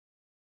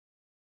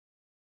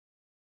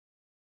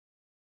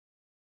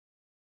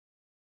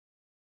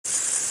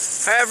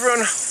Hi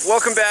everyone,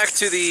 welcome back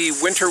to the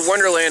winter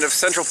wonderland of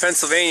central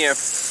Pennsylvania.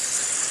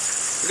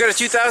 We've got a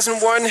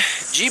 2001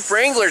 Jeep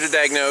Wrangler to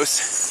diagnose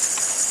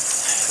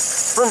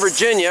from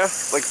Virginia,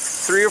 like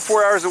 3 or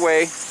 4 hours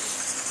away.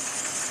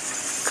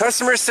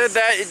 Customer said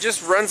that it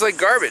just runs like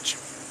garbage.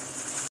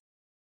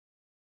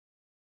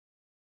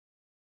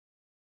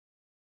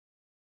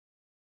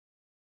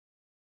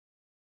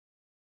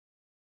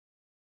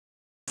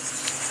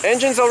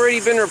 Engine's already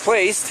been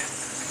replaced.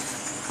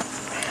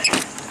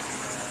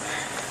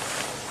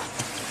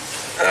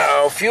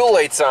 Oh, fuel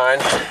light's on.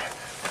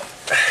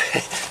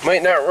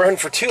 Might not run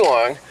for too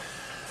long,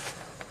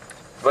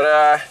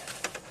 but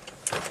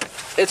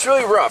it's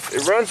really rough.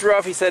 It runs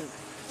rough. He said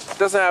it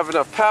doesn't have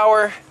enough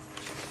power,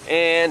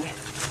 and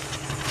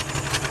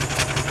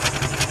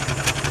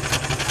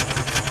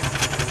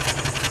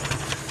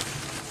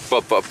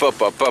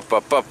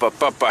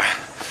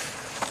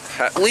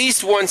at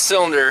least one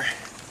cylinder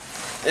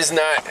is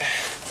not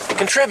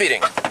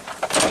contributing.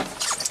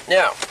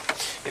 Now,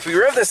 if we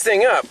rev this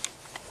thing up,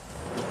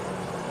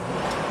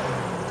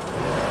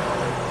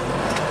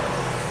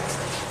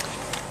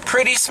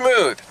 pretty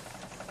smooth.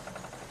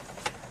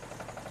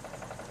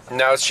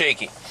 Now it's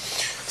shaky.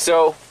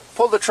 So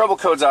pull the trouble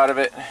codes out of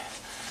it.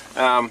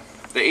 The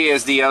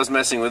ASD, I was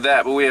messing with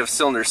that, but we have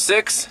cylinder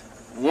 6,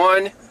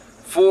 1,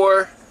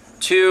 4,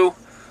 2,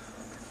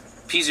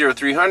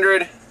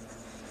 P0300.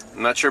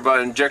 I'm not sure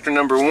about injector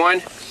number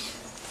 1.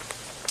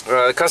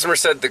 The customer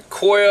said the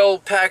coil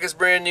pack is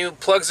brand new,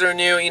 plugs are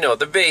new, you know,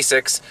 the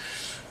basics.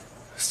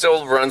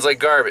 Still runs like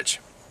garbage.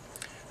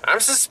 I'm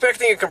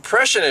suspecting a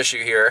compression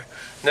issue here.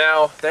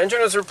 Now, the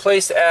engine was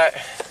replaced at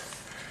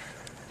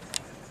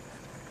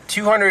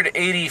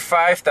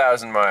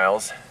 285,000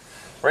 miles.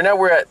 Right now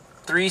we're at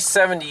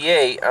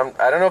 378. I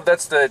don't know if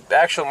that's the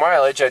actual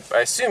mileage. I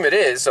assume it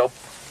is. So,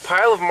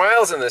 pile of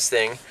miles in this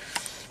thing.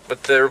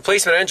 But the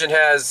replacement engine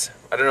has,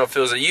 I don't know if it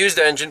was a used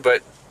engine,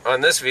 but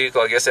on this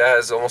vehicle, I guess it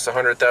has almost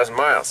 100,000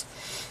 miles.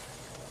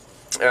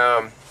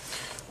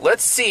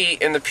 Let's see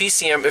in the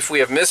PCM if we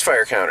have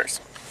misfire counters.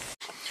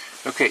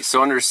 Okay,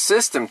 so under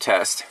system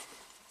test,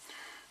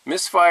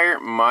 misfire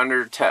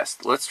monitor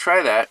test. Let's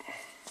try that.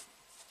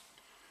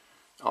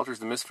 Alters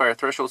the misfire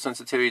threshold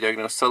sensitivity,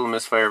 diagnose subtle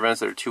misfire events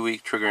that are too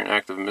weak, trigger an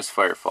active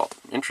misfire fault.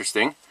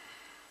 Interesting.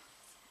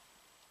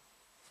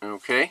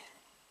 Okay.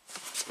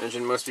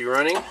 Engine must be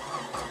running.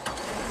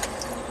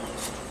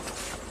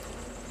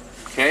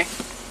 Okay.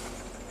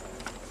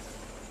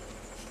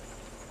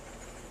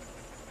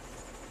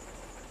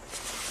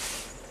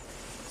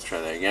 Let's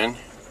try that again.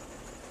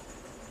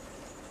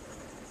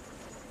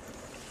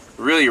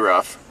 Really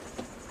rough.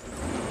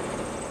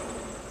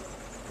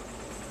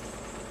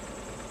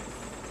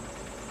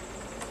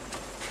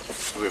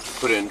 We have to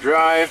put it in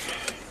drive.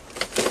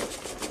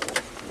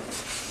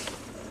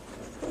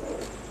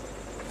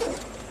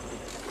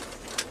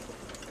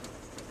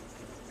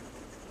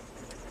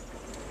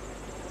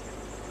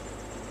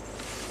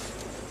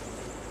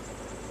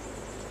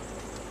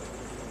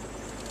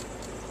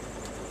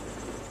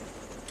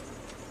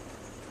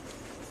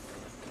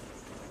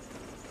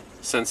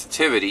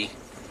 Sensitivity.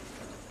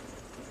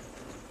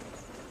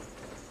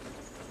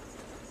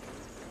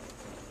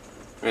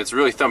 It's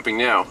really thumping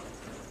now.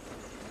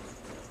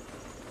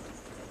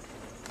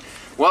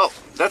 Well,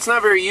 that's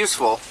not very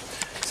useful.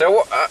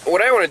 So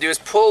what I want to do is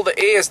pull the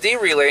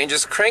ASD relay and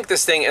just crank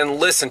this thing and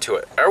listen to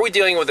it. Are we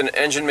dealing with an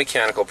engine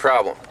mechanical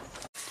problem?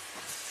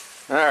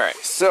 Alright,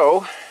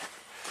 so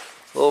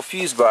little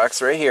fuse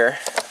box right here.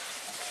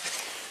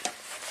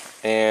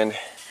 And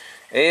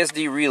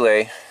ASD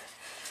relay,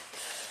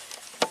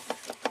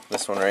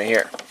 this one right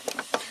here.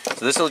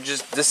 So this will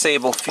just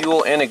disable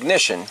fuel and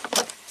ignition.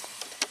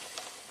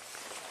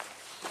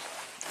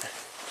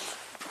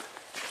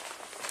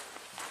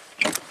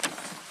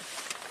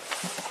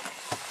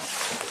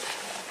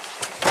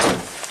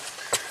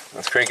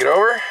 Let's crank it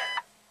over.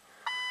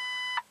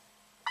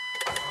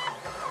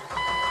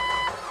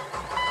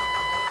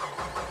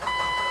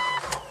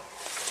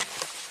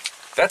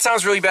 That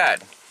sounds really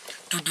bad.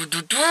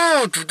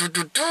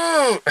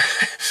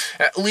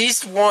 At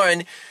least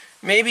one,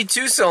 maybe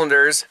 2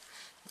 cylinders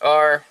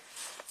are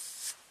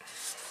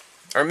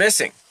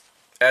missing,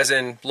 as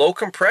in low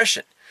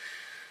compression.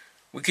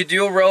 We could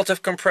do a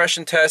relative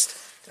compression test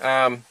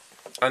on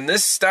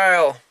this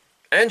style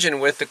engine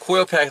with the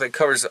coil pack that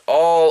covers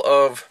all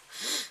of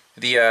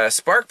the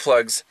spark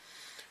plugs.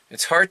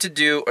 It's hard to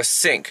do a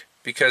sync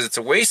because it's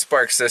a waste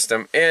spark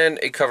system and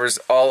it covers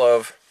all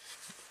of,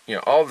 you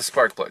know, all of the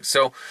spark plugs.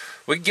 So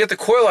we can get the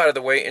coil out of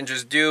the way and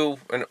just do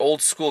an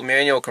old school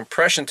manual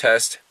compression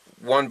test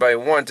one by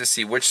one to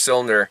see which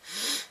cylinder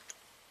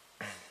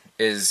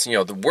is, you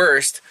know, the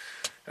worst.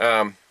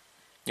 You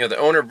know, the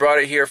owner brought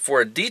it here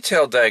for a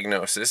detailed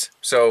diagnosis,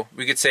 so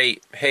we could say,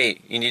 hey,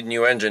 you need a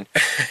new engine,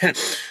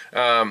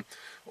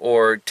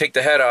 or take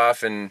the head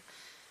off and,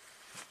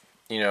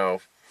 you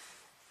know,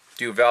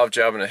 do a valve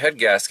job and a head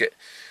gasket.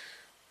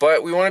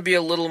 But we want to be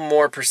a little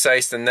more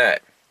precise than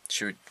that.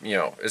 Should, you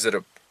know, is it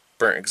a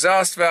burnt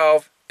exhaust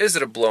valve? Is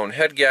it a blown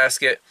head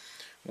gasket?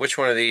 Which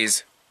one of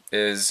these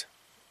is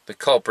the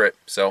culprit.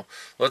 So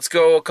let's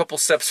go a couple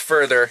steps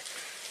further,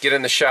 get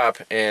in the shop,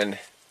 and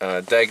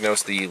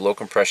diagnose the low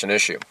compression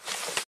issue.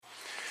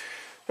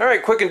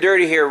 Alright, quick and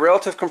dirty here.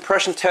 Relative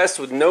compression test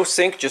with no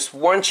sync, just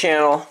one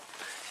channel.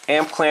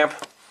 Amp clamp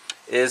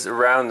is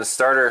around the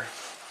starter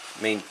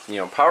main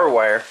power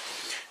wire,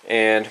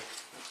 and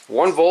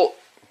 1 volt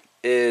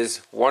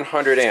is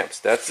 100 amps.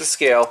 That's the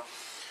scale.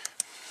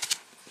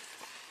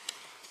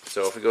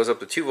 So if it goes up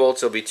to 2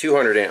 volts, it'll be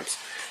 200 amps.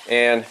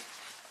 And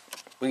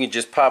we can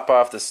just pop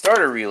off the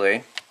starter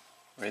relay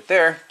right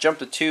there, jump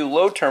to 2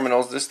 load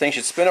terminals. This thing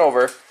should spin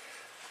over,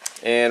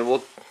 and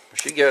we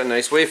should get a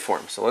nice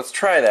waveform. So let's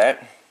try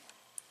that.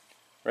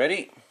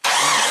 Ready?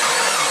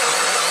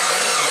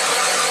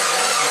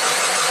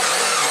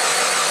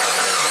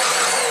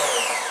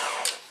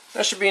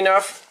 That should be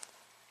enough.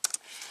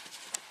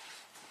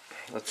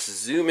 Let's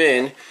zoom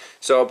in.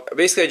 So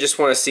basically I just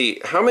want to see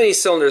how many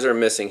cylinders are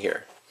missing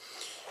here.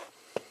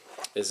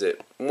 Is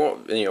it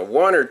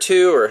one or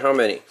two, or how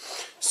many?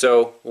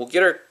 So we'll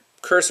get our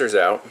cursors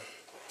out,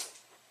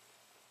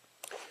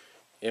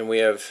 and we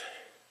have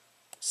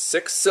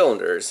 6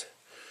 cylinders,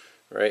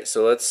 right?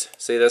 So let's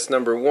say that's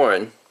number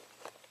 1.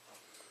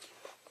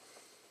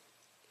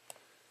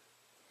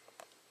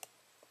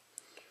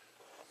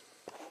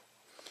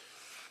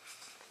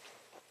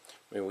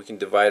 Maybe we can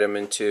divide them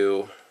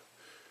into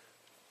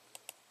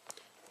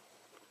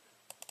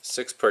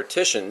 6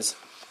 partitions.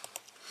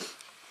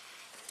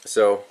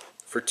 So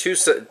for two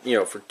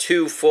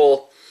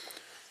full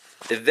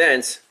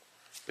events,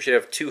 we should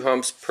have 2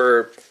 humps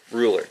per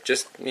ruler,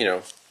 just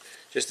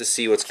to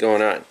see what's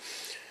going on.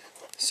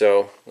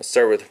 So let's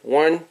start with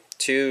 1,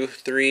 2,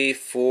 3,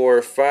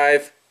 4,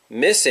 5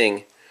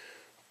 missing.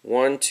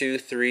 1, 2,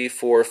 3,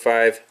 4,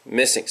 5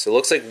 missing. So it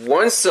looks like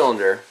 1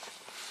 cylinder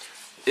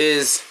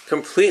is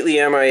completely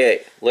MIA,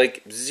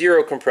 like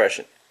 0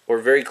 compression, or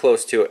very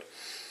close to it.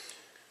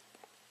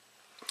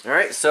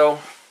 Alright, so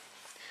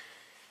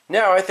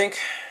now I think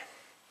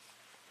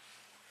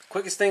the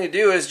quickest thing to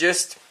do is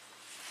just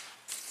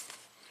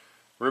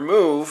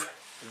remove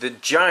the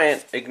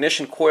giant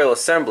ignition coil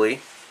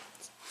assembly,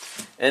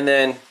 and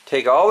then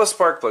take all the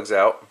spark plugs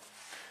out,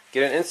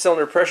 get an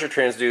in-cylinder pressure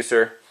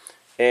transducer,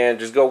 and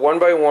just go one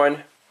by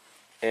one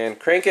and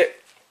crank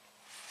it,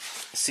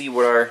 see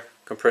what our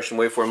compression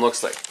waveform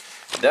looks like.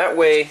 That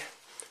way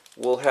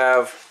we'll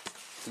have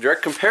a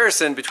direct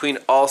comparison between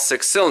all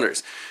 6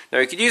 cylinders. Now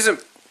you could use a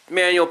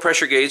manual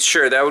pressure gauge,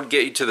 sure, that would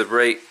get you to the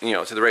right,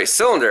 to the right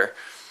cylinder,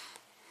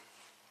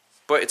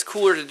 but it's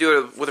cooler to do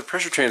it with a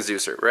pressure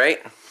transducer,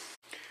 right?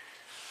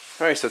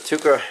 Alright, so it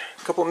took a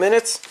couple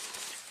minutes.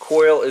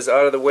 Coil is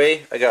out of the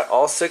way. I got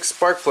all 6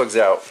 spark plugs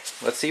out.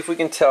 Let's see if we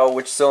can tell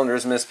which cylinder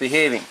is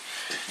misbehaving.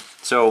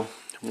 So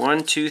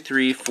 1, 2,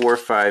 3, 4,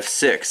 5,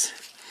 6.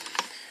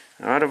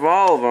 Out of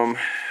all of them,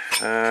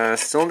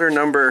 cylinder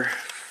number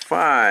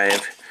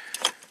 5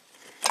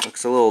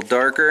 looks a little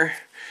darker,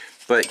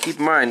 but keep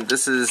in mind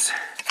this is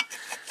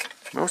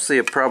mostly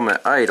a problem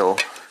at idle.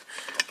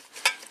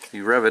 If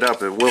you rev it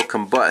up, it will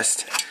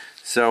combust.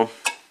 So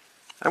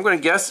I'm going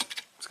to guess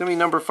it's going to be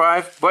number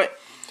 5, but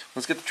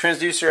let's get the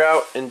transducer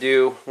out and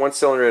do 1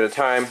 cylinder at a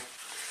time,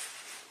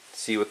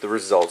 see what the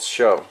results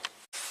show.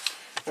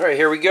 Alright,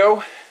 here we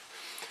go.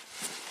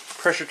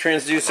 Pressure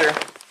transducer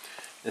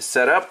is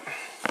set up.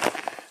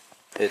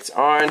 It's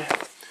on.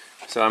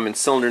 So I'm in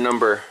cylinder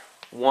number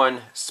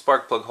 1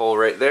 spark plug hole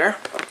right there.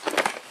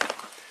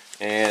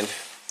 And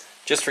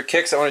just for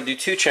kicks, I want to do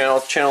 2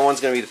 channels. Channel 1 is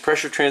going to be the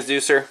pressure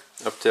transducer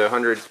up to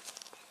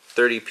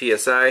 130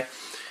 psi.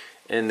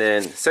 And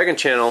then second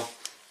channel,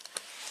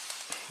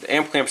 the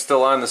amp clamp's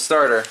still on the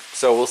starter,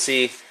 so we'll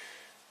see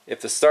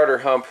if the starter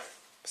hump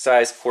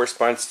size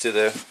corresponds to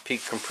the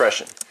peak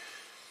compression.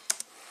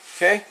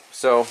 Okay,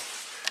 so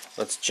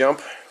let's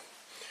jump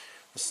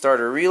the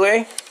starter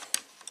relay.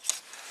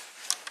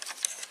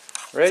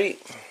 Ready,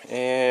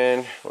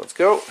 and let's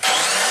go.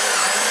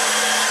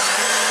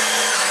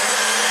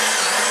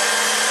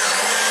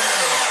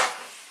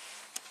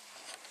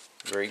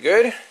 Very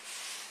good.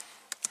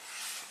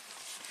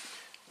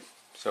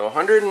 So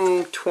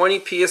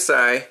 120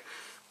 psi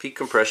peak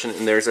compression,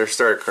 and there's our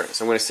starter current.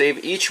 So I'm going to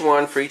save each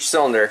one for each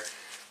cylinder,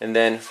 and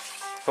then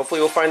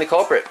hopefully we'll find the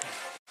culprit.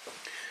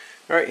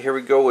 Alright, here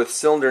we go with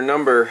cylinder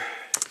number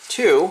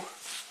 2.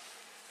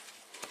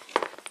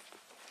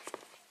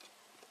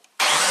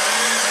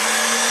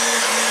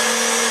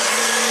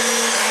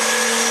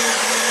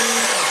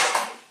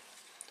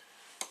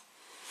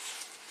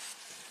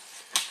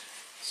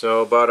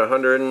 So about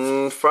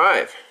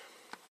 105.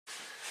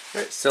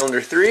 Alright,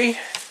 cylinder 3.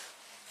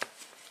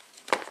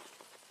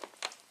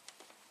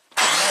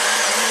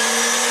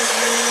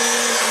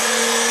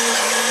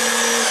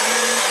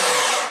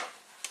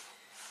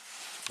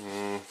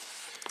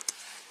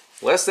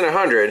 Less than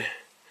 100,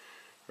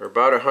 or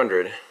about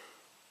 100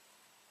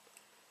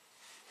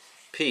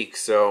 peak,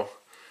 so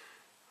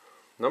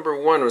number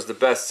 1 was the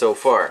best so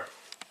far.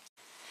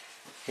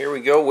 Here we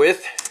go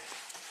with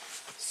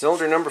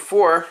cylinder number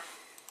 4.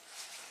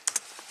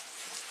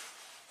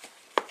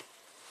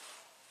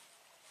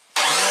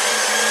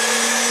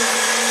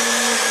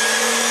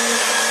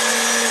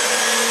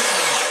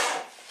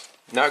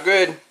 Not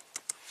good.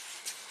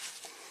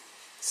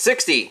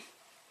 60.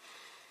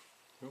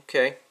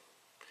 Okay.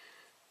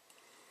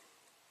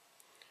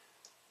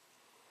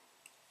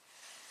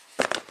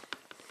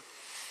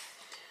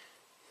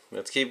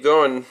 Let's keep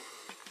going.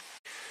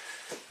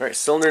 All right,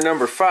 cylinder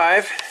number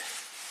 5.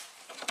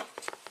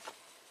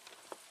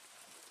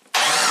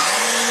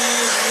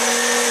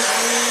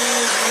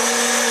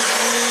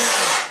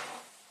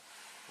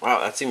 Wow,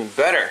 that's even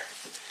better.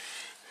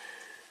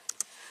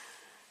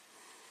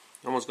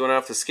 Almost going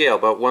off the scale,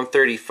 about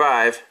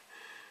 135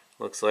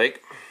 looks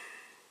like.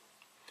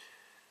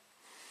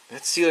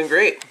 That's sealing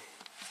great.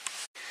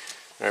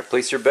 All right,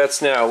 place your bets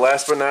now.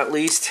 Last but not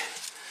least,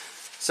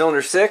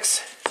 cylinder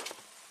 6.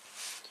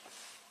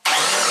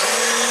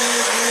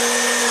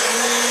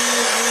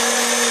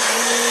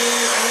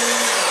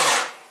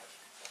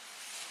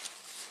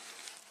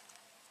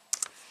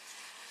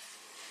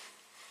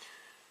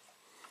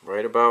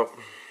 Right about,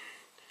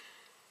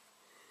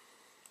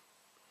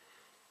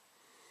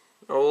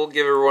 we'll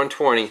give her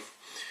 120.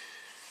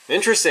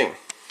 Interesting.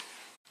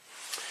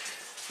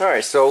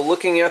 Alright, so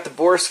looking at the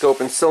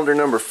borescope in cylinder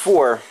number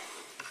 4,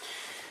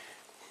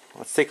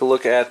 let's take a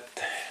look at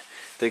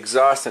the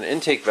exhaust and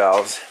intake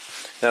valves.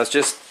 Now it's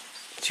just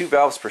 2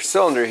 valves per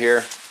cylinder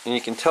here, and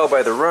you can tell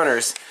by the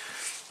runners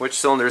which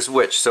cylinder is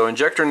which. So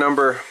injector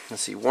number,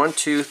 let's see, 1,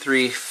 2,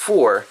 3,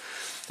 4,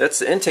 that's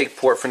the intake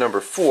port for number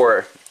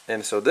 4.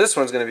 And so this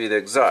one's going to be the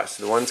exhaust.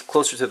 The one's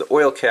closer to the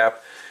oil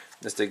cap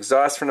is the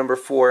exhaust for number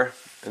 4,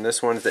 and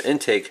this one's the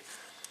intake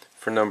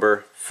for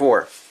number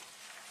 4.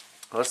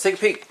 Let's take a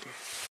peek.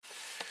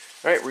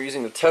 Alright, we're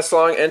using the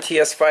TESLONG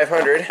NTS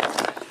 500,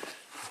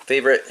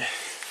 favorite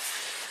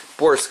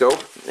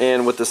borescope,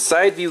 and with the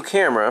side view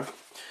camera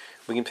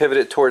we can pivot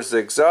it towards the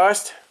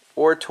exhaust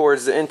or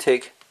towards the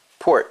intake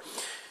port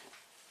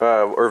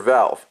or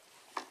valve.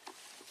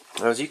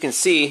 Now, as you can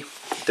see,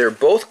 they're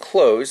both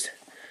closed.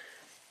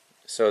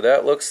 So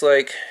that looks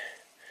like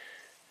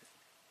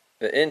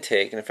the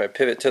intake, and if I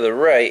pivot to the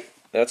right,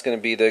 that's going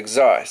to be the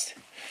exhaust.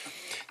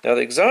 Now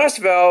the exhaust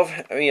valve,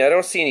 I mean, I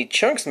don't see any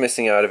chunks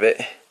missing out of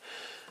it,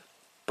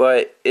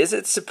 but is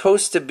it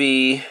supposed to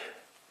be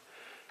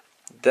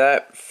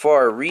that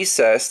far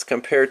recessed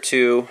compared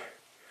to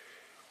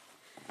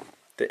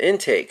the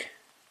intake?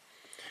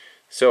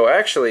 So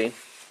actually,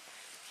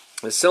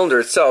 the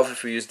cylinder itself,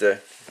 if we use the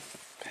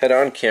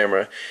head-on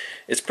camera,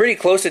 it's pretty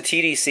close to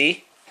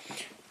TDC.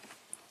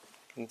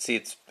 You can see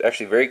it's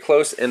actually very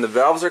close, and the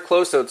valves are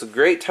close, so it's a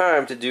great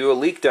time to do a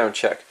leak down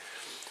check.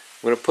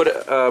 I'm going to put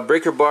a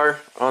breaker bar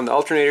on the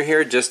alternator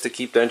here just to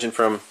keep the engine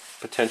from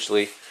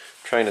potentially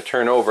trying to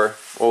turn over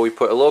while we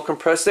put a little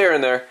compressed air in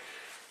there,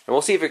 and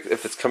we'll see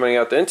if it's coming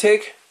out the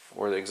intake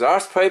or the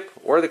exhaust pipe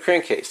or the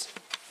crankcase.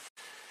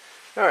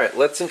 Alright,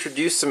 let's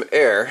introduce some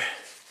air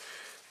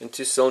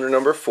into cylinder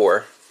number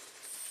 4.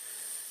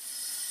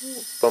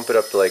 Bump it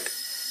up to like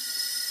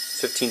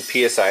 15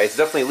 psi. It's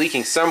definitely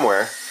leaking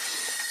somewhere.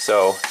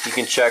 So you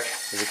can check,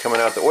 is it coming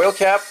out the oil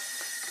cap?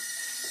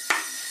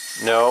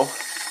 No.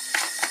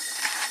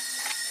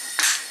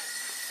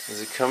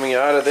 Is it coming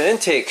out of the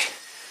intake?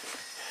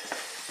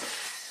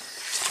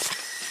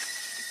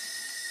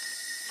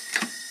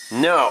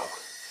 No.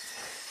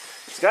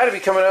 It's got to be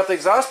coming out the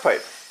exhaust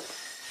pipe.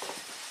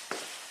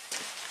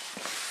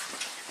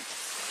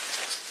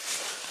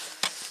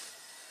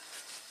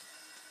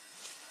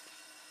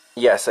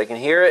 Yes, I can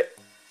hear it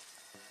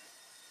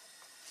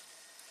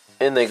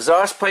in the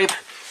exhaust pipe.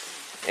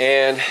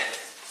 And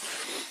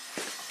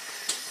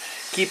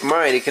keep in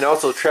mind, it can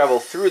also travel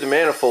through the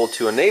manifold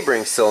to a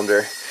neighboring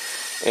cylinder,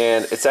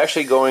 and it's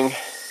actually going to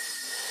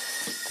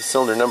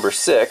cylinder number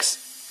 6.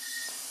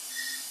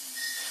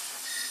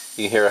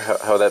 You can hear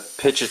how that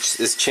pitch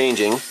is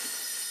changing.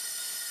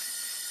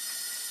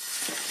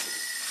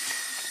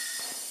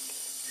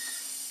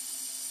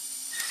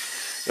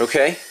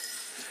 Okay,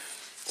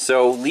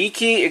 so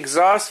leaky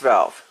exhaust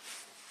valve.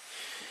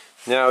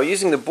 Now,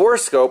 using the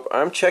borescope,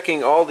 I'm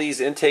checking all these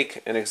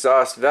intake and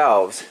exhaust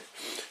valves.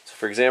 So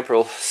for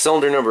example,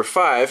 cylinder number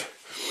 5,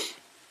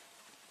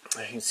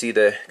 you can see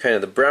the kind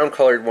of the brown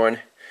colored one,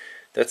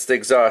 that's the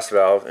exhaust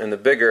valve, and the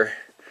bigger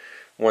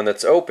one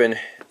that's open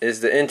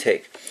is the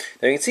intake.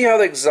 Now you can see how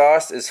the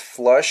exhaust is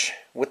flush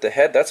with the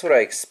head. That's what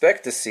I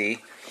expect to see.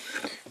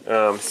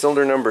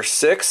 Cylinder number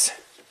 6,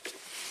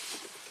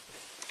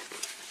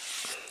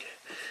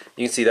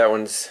 you can see that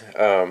one's,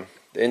 the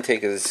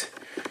intake is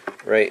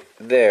right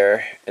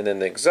there, and then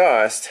the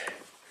exhaust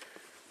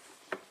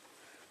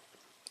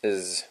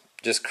is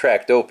just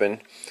cracked open,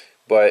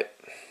 but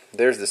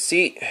there's the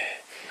seat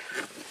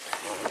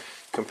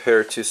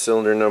compared to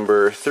cylinder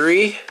number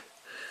 3.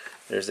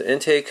 There's the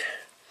intake,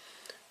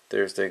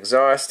 there's the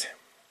exhaust.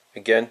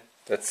 Again,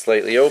 that's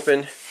slightly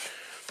open.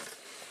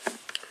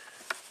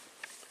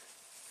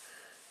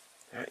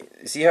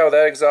 See how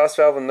that exhaust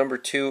valve in number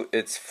 2,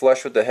 it's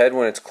flush with the head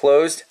when it's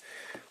closed?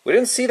 We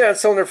didn't see that in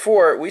cylinder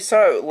 4. We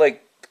saw it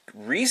like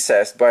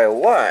recessed by a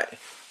lot.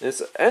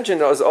 This engine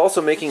is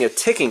also making a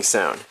ticking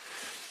sound.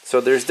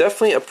 So there's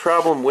definitely a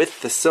problem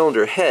with the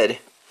cylinder head.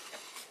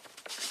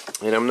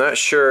 And I'm not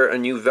sure a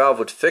new valve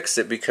would fix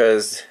it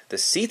because the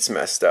seat's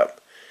messed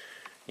up.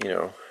 You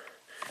know,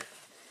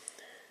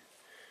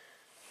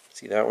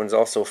 see, that one's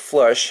also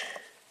flush.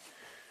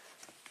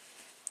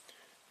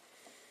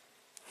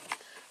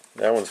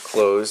 That one's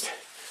closed.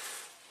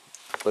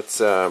 Let's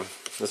go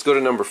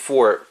to number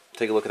 4.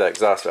 Take a look at that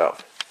exhaust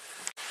valve.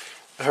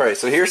 All right,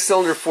 so here's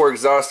cylinder 4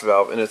 exhaust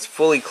valve in its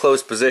fully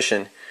closed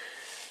position.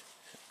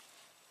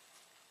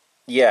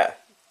 Yeah,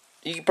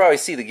 you can probably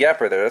see the gap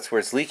right there. That's where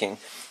it's leaking.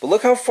 But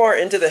look how far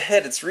into the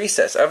head it's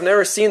recessed. I've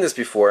never seen this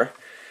before.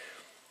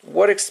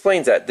 What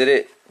explains that? Did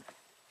it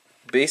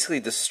basically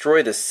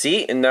destroy the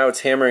seat and now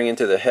it's hammering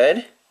into the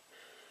head?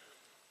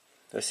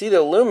 I see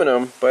the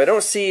aluminum, but I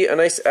don't see a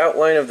nice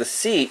outline of the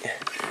seat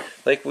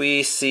like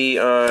we see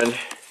on,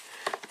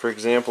 for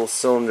example,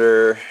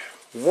 cylinder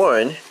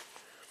 1.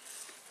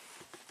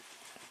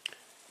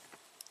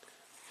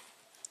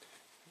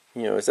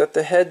 You know, is that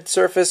the head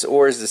surface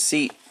or is the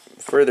seat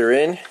further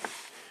in?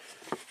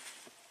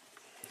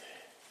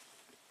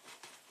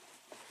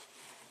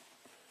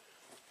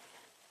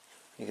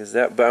 Because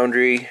that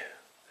boundary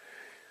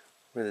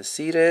where the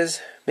seat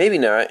is, maybe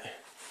not.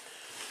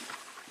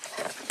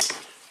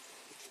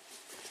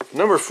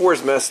 Number 4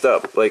 is messed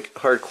up, like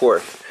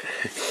hardcore.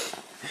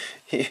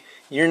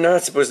 You're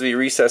not supposed to be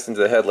recessed into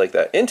the head like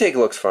that. Intake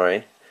looks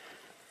fine,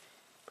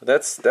 but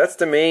that's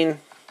the main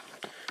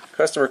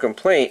customer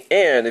complaint.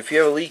 And if you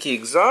have a leaky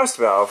exhaust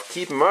valve,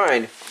 keep in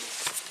mind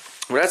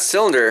when that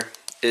cylinder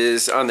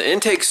is on the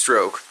intake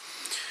stroke,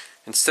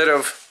 instead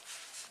of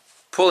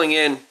pulling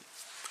in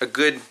a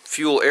good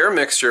fuel air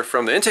mixture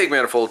from the intake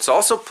manifold, it's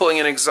also pulling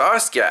in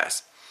exhaust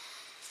gas,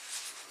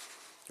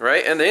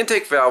 right? And the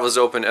intake valve is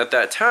open at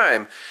that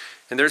time,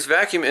 and there's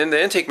vacuum in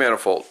the intake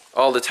manifold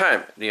all the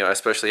time, you know,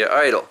 especially at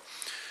idle.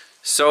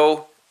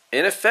 So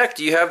in effect,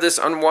 you have this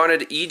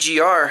unwanted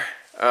EGR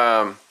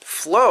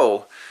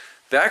flow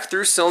back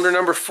through cylinder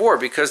number 4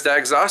 because that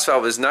exhaust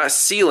valve is not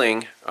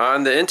sealing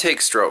on the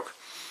intake stroke.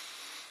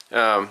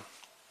 John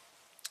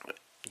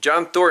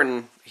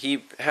Thornton,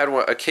 he had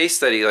a case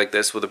study like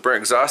this with a burnt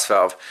exhaust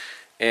valve,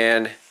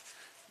 and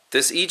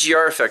this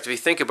EGR effect, if you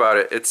think about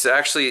it, it's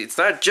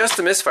not just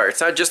a misfire,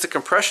 it's not just a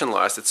compression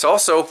loss, it's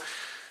also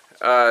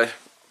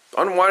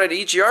unwanted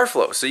EGR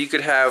flow. So you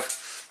could have,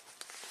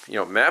 you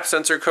know, map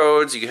sensor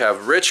codes, you could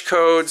have rich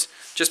codes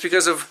just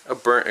because of a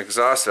burnt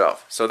exhaust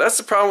valve. So that's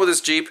the problem with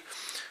this Jeep.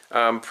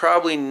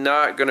 Probably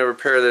not going to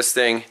repair this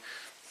thing.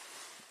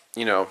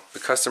 You know, the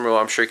customer will,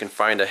 I'm sure, can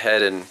find a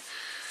head and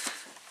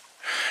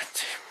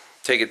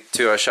take it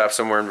to a shop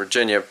somewhere in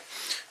Virginia.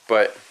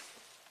 But,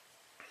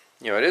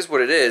 you know, it is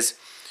what it is.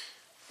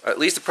 At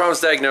least the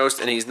problem's diagnosed,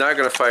 and he's not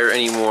going to fire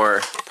any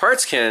more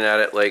parts cannon at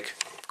it, like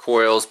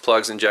coils,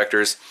 plugs,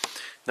 injectors.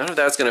 None of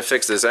that's going to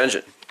fix this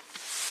engine.